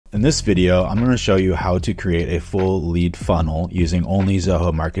In this video, I'm going to show you how to create a full lead funnel using only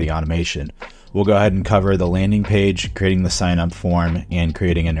Zoho Marketing Automation. We'll go ahead and cover the landing page, creating the sign up form, and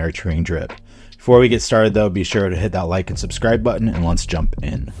creating a nurturing drip. Before we get started though, be sure to hit that like and subscribe button and let's jump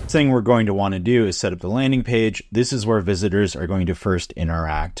in. The thing we're going to want to do is set up the landing page. This is where visitors are going to first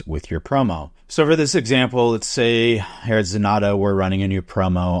interact with your promo. So for this example, let's say here at Zenatta, we're running a new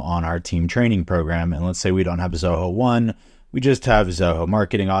promo on our team training program. And let's say we don't have Zoho 1, we just have Zoho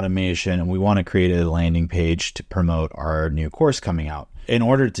Marketing Automation, and we want to create a landing page to promote our new course coming out. In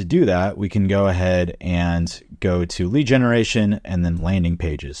order to do that, we can go ahead and go to lead generation and then landing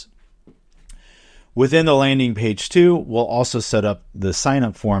pages. Within the landing page too, we'll also set up the sign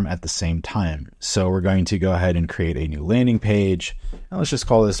up form at the same time. So we're going to go ahead and create a new landing page. And let's just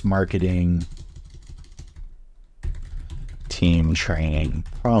call this marketing team training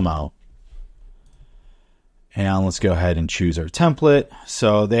promo. And let's go ahead and choose our template.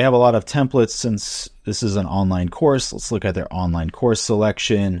 So they have a lot of templates since this is an online course. Let's look at their online course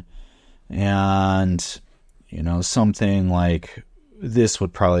selection. And, something like this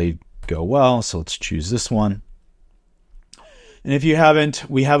would probably go well. So let's choose this one. And if you haven't,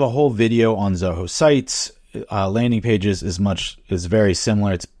 we have a whole video on Zoho Sites. Landing pages is very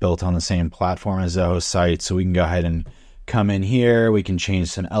similar. It's built on the same platform as Zoho Sites. So we can go ahead and come in here. We can change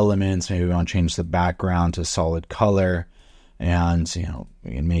some elements. Maybe we want to change the background to solid color, and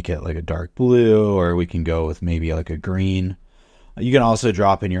we can make it like a dark blue, or we can go with maybe like a green. You can also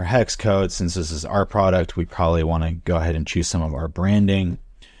drop in your hex code. Since this is our product, we probably want to go ahead and choose some of our branding.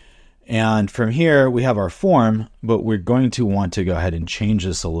 And from here, we have our form, but we're going to want to go ahead and change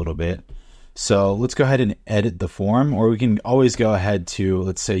this a little bit. So let's go ahead and edit the form, or we can always go ahead to,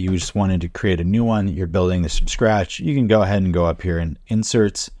 let's say you just wanted to create a new one, you're building this from scratch. You can go ahead and go up here and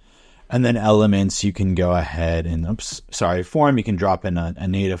inserts, and then elements, you can go ahead and, form, you can drop in a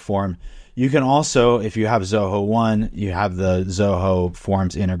native form. You can also, if you have Zoho 1, you have the Zoho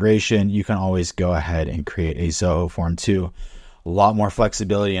Forms integration, you can always go ahead and create a Zoho Form 2. A lot more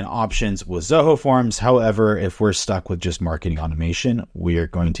flexibility and options with Zoho Forms. However, if we're stuck with just marketing automation, we are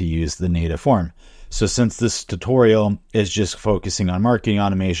going to use the native form. So since this tutorial is just focusing on marketing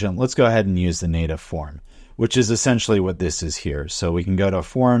automation, let's go ahead and use the native form, which is essentially what this is here. So we can go to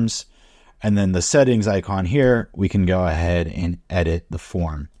forms, and then the settings icon here, we can go ahead and edit the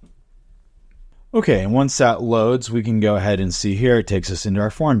form. Okay, and once that loads, we can go ahead and see here, it takes us into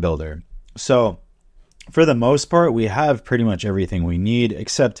our form builder. So for the most part, we have pretty much everything we need,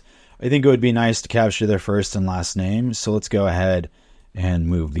 except I think it would be nice to capture their first and last name. So let's go ahead and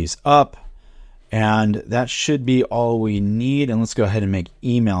move these up. And that should be all we need. And let's go ahead and make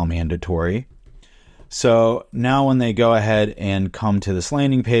email mandatory. So now when they go ahead and come to this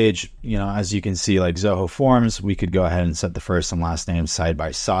landing page, as you can see, like Zoho Forms, we could go ahead and set the first and last name side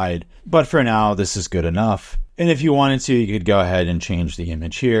by side. But for now, this is good enough. And if you wanted to, you could go ahead and change the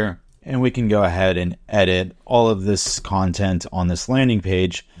image here. And we can go ahead and edit all of this content on this landing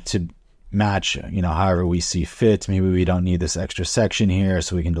page to match, however we see fit. Maybe we don't need this extra section here,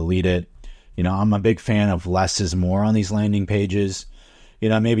 so we can delete it. I'm a big fan of less is more on these landing pages.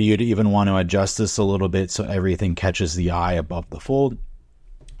 Maybe you'd even want to adjust this a little bit so everything catches the eye above the fold.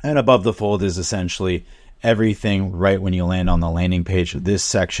 And above the fold is essentially everything right when you land on the landing page. This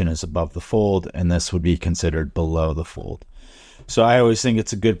section is above the fold, and this would be considered below the fold. So I always think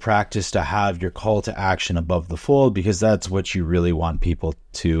it's a good practice to have your call to action above the fold, because that's what you really want people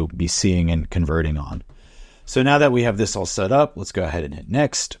to be seeing and converting on. So now that we have this all set up, let's go ahead and hit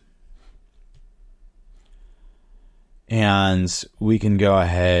next. And we can go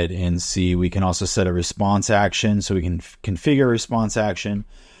ahead and see, we can also set a response action, so we can configure response action.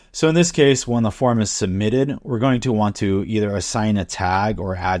 So in this case, when the form is submitted, we're going to want to either assign a tag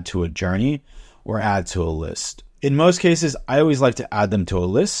or add to a journey or add to a list. In most cases, I always like to add them to a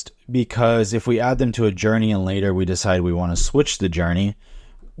list, because if we add them to a journey and later we decide we want to switch the journey,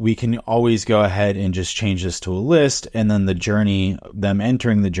 we can always go ahead and just change this to a list, and then the journey, them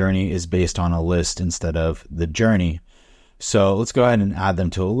entering the journey, is based on a list instead of the journey. So let's go ahead and add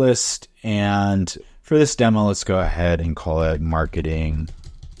them to a list. And for this demo, let's go ahead and call it marketing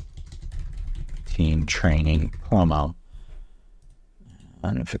team training promo.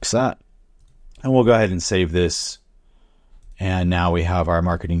 And fix that. And we'll go ahead and save this. And now we have our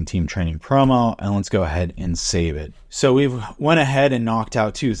marketing team training promo, and let's go ahead and save it. So we've went ahead and knocked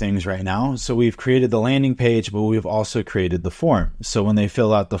out two things right now. So we've created the landing page, but we've also created the form. So when they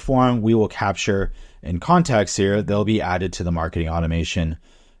fill out the form, we will capture in contacts here, they'll be added to the marketing automation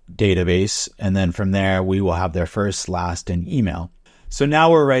database. And then from there, we will have their first, last, and email. So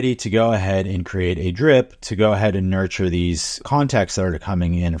now we're ready to go ahead and create a drip to go ahead and nurture these contacts that are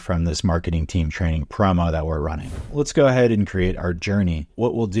coming in from this marketing team training promo that we're running. Let's go ahead and create our journey.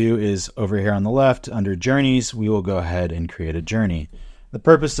 What we'll do is over here on the left under journeys, we will go ahead and create a journey. The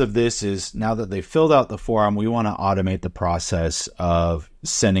purpose of this is now that they filled out the form, we want to automate the process of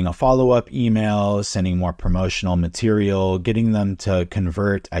sending a follow-up email, sending more promotional material, getting them to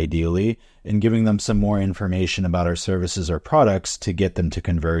convert ideally, and giving them some more information about our services or products to get them to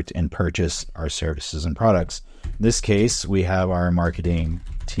convert and purchase our services and products. In this case, we have our marketing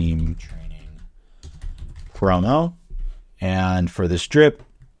team training promo. And for this drip,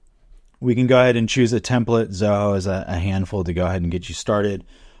 we can go ahead and choose a template. Zoho is a handful to go ahead and get you started.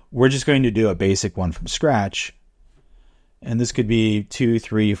 We're just going to do a basic one from scratch. And this could be 2,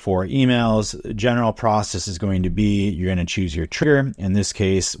 3, 4 emails. The general process is going to be you're going to choose your trigger. In this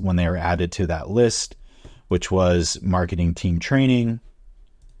case, when they were added to that list, which was marketing team training,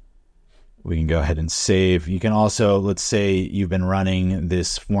 we can go ahead and save. You can also, let's say you've been running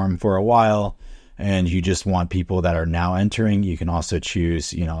this form for a while and you just want people that are now entering. You can also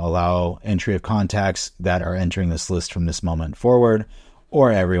choose, allow entry of contacts that are entering this list from this moment forward,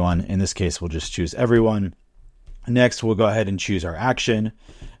 or everyone. In this case, we'll just choose everyone. Next, we'll go ahead and choose our action.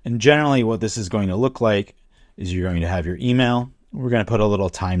 And generally what this is going to look like is you're going to have your email. We're going to put a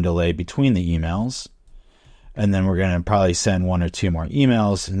little time delay between the emails. And then we're going to probably send 1 or 2 more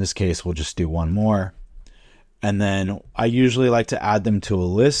emails. In this case, we'll just do 1 more. And then I usually like to add them to a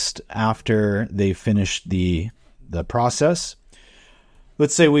list after they finish the process.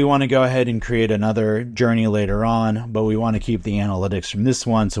 Let's say we want to go ahead and create another journey later on, but we want to keep the analytics from this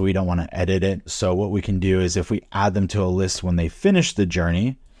one, so we don't want to edit it. So what we can do is if we add them to a list when they finish the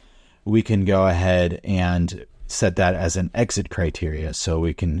journey, we can go ahead and set that as an exit criteria. So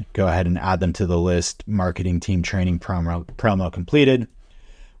we can go ahead and add them to the list, marketing team training promo completed.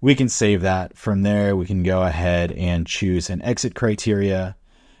 We can save that. From there, we can go ahead and choose an exit criteria.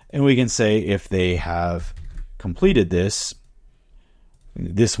 And we can say if they have completed this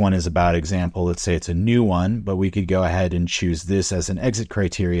one is a bad example. Let's say it's a new one, but we could go ahead and choose this as an exit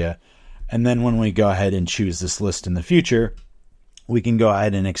criteria. And then when we go ahead and choose this list in the future, we can go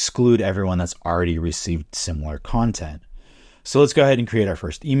ahead and exclude everyone that's already received similar content. So let's go ahead and create our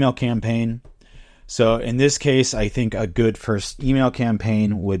first email campaign. So in this case, I think a good first email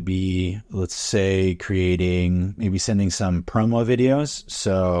campaign would be, let's say, maybe sending some promo videos.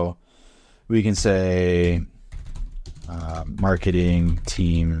 So we can say marketing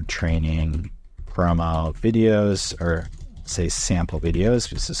team training promo videos, or say sample videos,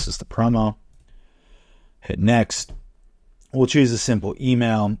 because this is the promo. Hit next. We'll choose a simple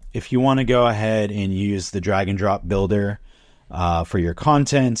email. If you want to go ahead and use the drag and drop builder for your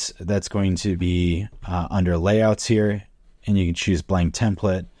content, that's going to be under layouts here, and you can choose blank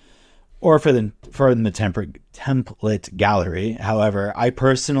template or for the template gallery. However, I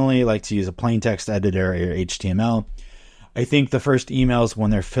personally like to use a plain text editor or HTML. I think the first emails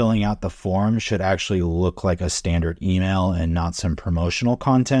when they're filling out the form should actually look like a standard email and not some promotional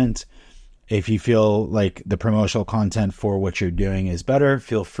content. If you feel like the promotional content for what you're doing is better,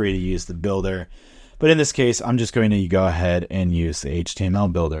 feel free to use the builder. But in this case, I'm just going to go ahead and use the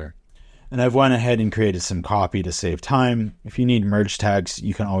HTML builder. And I've went ahead and created some copy to save time. If you need merge tags,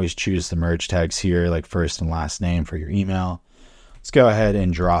 you can always choose the merge tags here, like first and last name for your email. Let's go ahead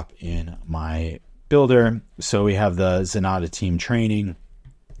and drop in my builder. So we have the Zenatta team training.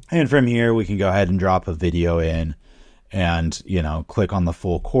 And from here, we can go ahead and drop a video in and, click on the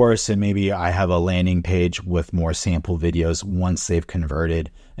full course. And maybe I have a landing page with more sample videos once they've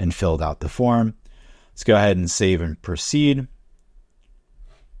converted and filled out the form. Let's go ahead and save and proceed.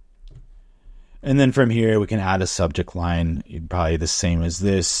 And then from here, we can add a subject line, probably the same as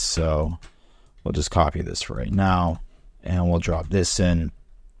this. So we'll just copy this for right now and we'll drop this in.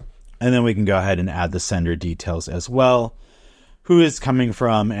 And then we can go ahead and add the sender details as well, who is coming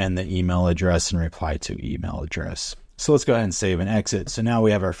from, and the email address and reply to email address. So let's go ahead and save and exit. So now we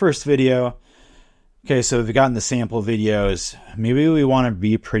have our first video. Okay, so we've gotten the sample videos. Maybe we want to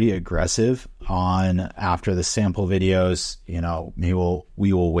be pretty aggressive after the sample videos. Maybe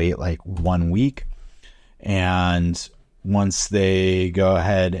we will wait like 1 week. And once they go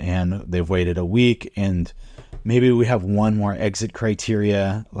ahead and they've waited a week, and maybe we have one more exit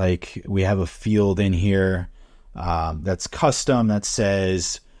criteria, like we have a field in here that's custom that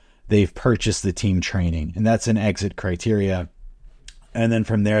says they've purchased the team training, and that's an exit criteria. And then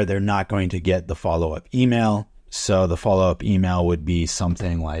from there, they're not going to get the follow-up email. So the follow-up email would be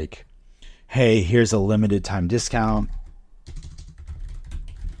something like, hey, here's a limited time discount.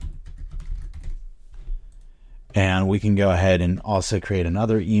 And we can go ahead and also create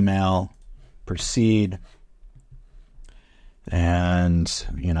another email, proceed. And,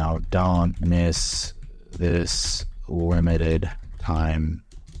 you know, don't miss this limited time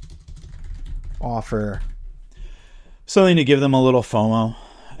offer. Something to give them a little FOMO.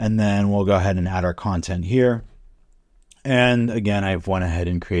 And then we'll go ahead and add our content here. And again, I've went ahead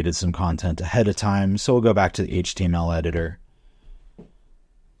and created some content ahead of time. So we'll go back to the HTML editor.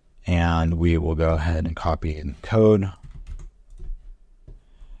 And we will go ahead and copy in code.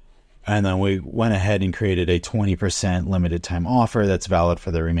 And then we went ahead and created a 20% limited time offer that's valid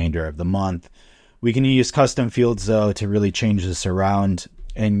for the remainder of the month. We can use custom fields though to really change this around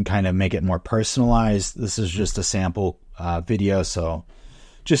and kind of make it more personalized. This is just a sample video, so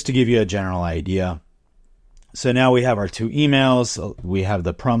just to give you a general idea. So now we have our two emails. We have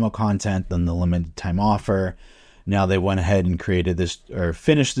the promo content, then the limited time offer. Now they went ahead and created this or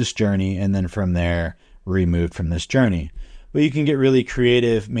finished this journey, and then from there removed from this journey. But you can get really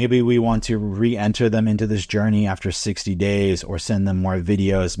creative. Maybe we want to re-enter them into this journey after 60 days or send them more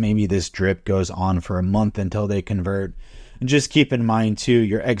videos. Maybe this drip goes on for a month until they convert. And just keep in mind too,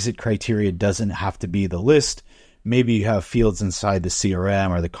 your exit criteria doesn't have to be the list. Maybe you have fields inside the CRM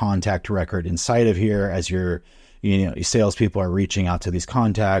or the contact record inside of here as your salespeople are reaching out to these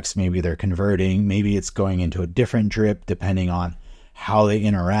contacts. Maybe they're converting. Maybe it's going into a different drip depending on how they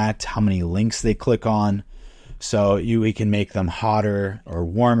interact, how many links they click on. So we can make them hotter or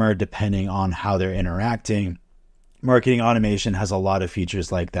warmer depending on how they're interacting. Marketing automation has a lot of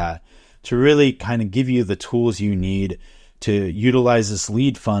features like that to really kind of give you the tools you need to utilize this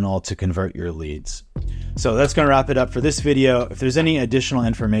lead funnel to convert your leads. So that's going to wrap it up for this video. If there's any additional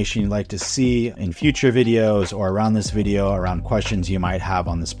information you'd like to see in future videos or around this video, around questions you might have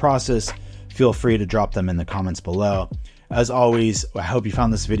on this process, feel free to drop them in the comments below. As always, I hope you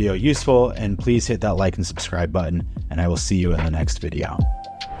found this video useful, and please hit that like and subscribe button, and I will see you in the next video.